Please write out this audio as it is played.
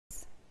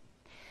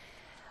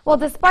Well,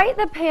 despite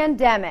the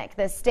pandemic,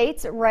 the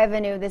state's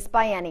revenue this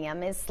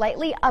biennium is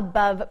slightly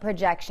above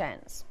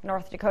projections.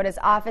 North Dakota's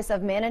Office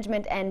of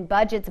Management and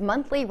Budget's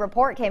monthly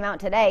report came out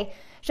today,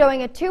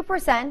 showing a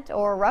 2%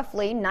 or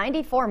roughly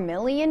 $94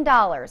 million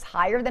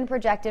higher than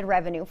projected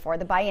revenue for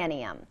the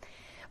biennium.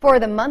 For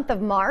the month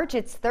of March,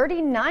 it's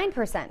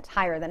 39%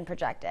 higher than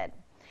projected.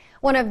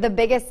 One of the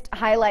biggest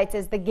highlights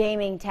is the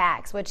gaming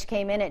tax, which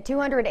came in at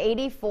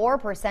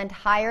 284%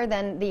 higher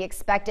than the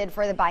expected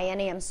for the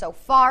biennium so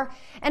far,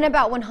 and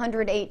about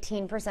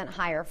 118%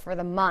 higher for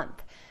the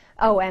month.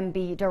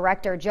 OMB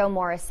Director Joe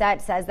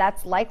Morissette says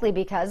that's likely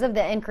because of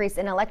the increase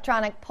in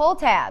electronic pull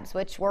tabs,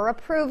 which were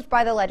approved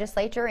by the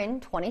legislature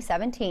in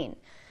 2017.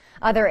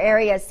 Other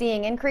areas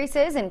seeing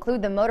increases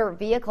include the motor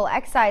vehicle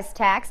excise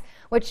tax,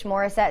 which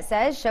Morissette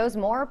says shows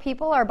more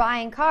people are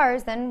buying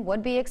cars than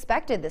would be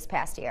expected this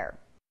past year.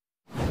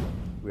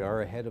 We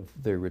are ahead of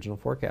the original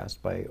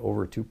forecast by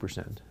over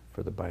 2%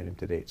 for the biennium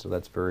to date. So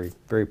that's very,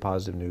 very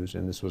positive news.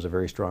 And this was a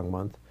very strong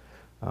month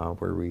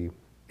where we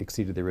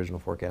exceeded the original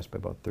forecast by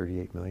about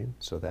 38 million.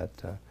 So that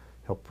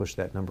helped push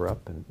that number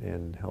up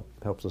and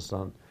helps us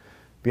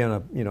be on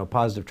a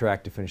positive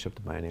track to finish up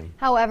the biennium.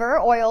 However,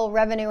 oil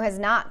revenue has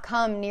not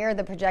come near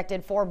the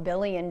projected $4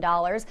 billion,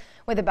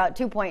 with about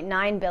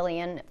 $2.9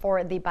 billion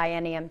for the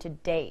biennium to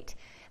date.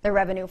 The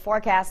revenue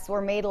forecasts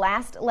were made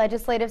last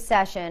legislative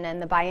session,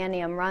 and the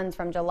biennium runs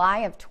from July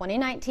of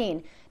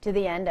 2019 to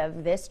the end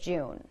of this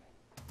June.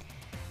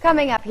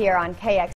 Coming up here on KX.